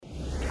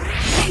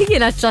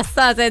Jiena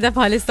ċassata edha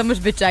bħalissa mhux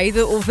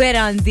biċċajdu u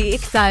vera għandi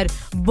iktar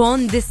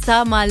bond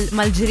issa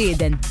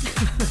mal-ġrieden.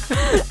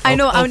 I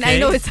know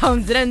it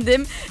sounds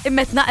random,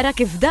 imma naqra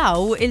kif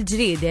daw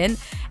il-ġrieden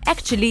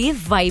actually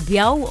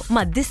jivvajbjaw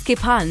mad-diski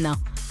bħalna.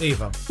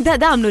 Iva. Da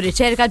għamlu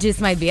riċerka ġis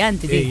ma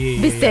jbijanti di.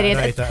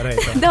 Bis-serjet.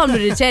 Da għamlu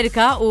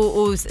riċerka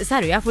u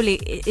saru jafu li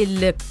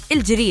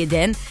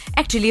il-ġrieden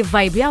actually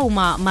jivvajbjaw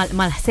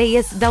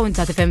mal-ħsejjes daw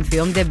inta tifhem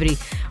fihom Debrii.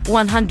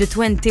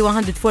 120,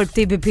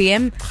 140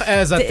 BPM.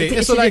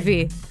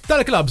 Eżatti.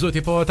 Tal-klab zu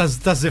tipo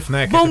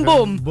taż-zifna. Bum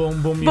bum.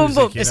 Bum bum. Bum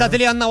bum. Issa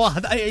li għandna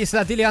waħda,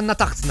 issa li għandna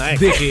taħtna.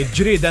 Diki,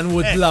 ġrieden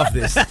would love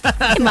this.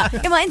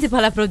 Imma inti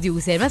bħala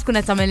producer, ma tkun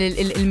qed tagħmel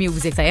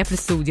il-music tajjeb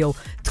fl-studio,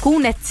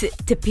 tkun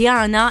qed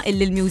tippjana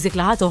il-music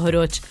li ħad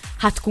toħroġ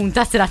ħatkun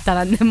tasrat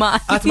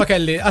tal-annimat. Qatt ma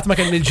kelli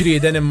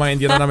l-ġrieden imma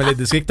jien nagħmel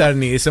id-disk iktar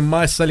nies,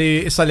 imma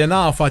issa li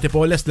nafa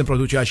tipo lest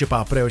nipproduċi għal xi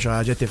papre u xi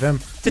ħaġa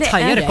tifhem.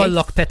 Titħajjer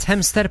kollok pet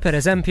hamster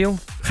pereżempju?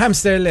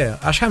 Hamster le,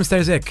 għax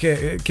hamster zek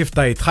kif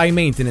tajt high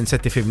maintenance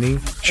qed tifhimni.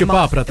 Xi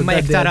papra ma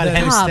jektar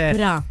għal-hamster.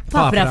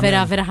 Papra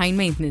vera high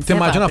maintenance.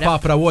 Timmaġina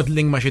papra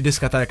waddling ma xi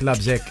diska tal-klab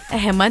zek.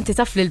 Ma inti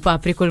taf li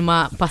l-papri kull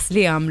ma pass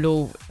li għamlu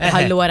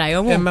ħallu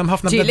warajhom. Hemm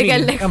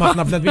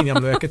ħafna bnedmin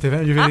jagħmlu hekk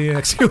tifhem ġifieri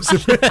excuse.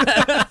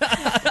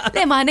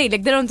 Le ma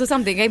ngħidlek they're onto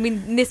something. I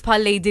mean nies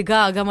bħal Lady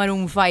Gaga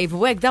Maroon 5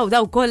 u hekk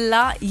daw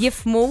kollha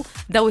jifmu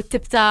daw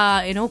it-tip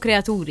ta'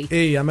 kreaturi.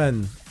 Ija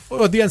men.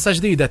 Udjenza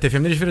ġdida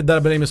tifhem, ġifieri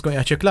darba li miskun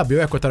jaħċi klabbi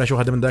u hekk tara xi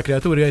waħda minn dak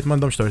kreaturi jgħid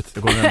m'għandhomx tort.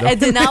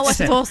 Qegħdin hawn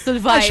tostu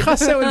l-vibe.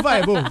 X'ħassew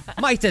il-vibe.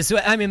 Majtes,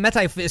 I mean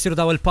meta jsiru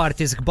daw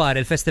il-parties kbar,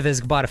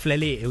 il-festivals kbar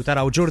fl-Eli u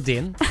taraw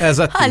Ġurdin.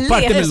 Eżatt,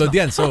 parti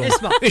mill-udjenza.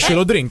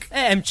 Ixxilu drink.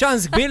 Hemm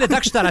ċans kbir li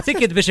dak xtara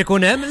ticket biex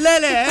ikun hemm.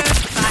 Le.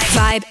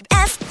 Vibe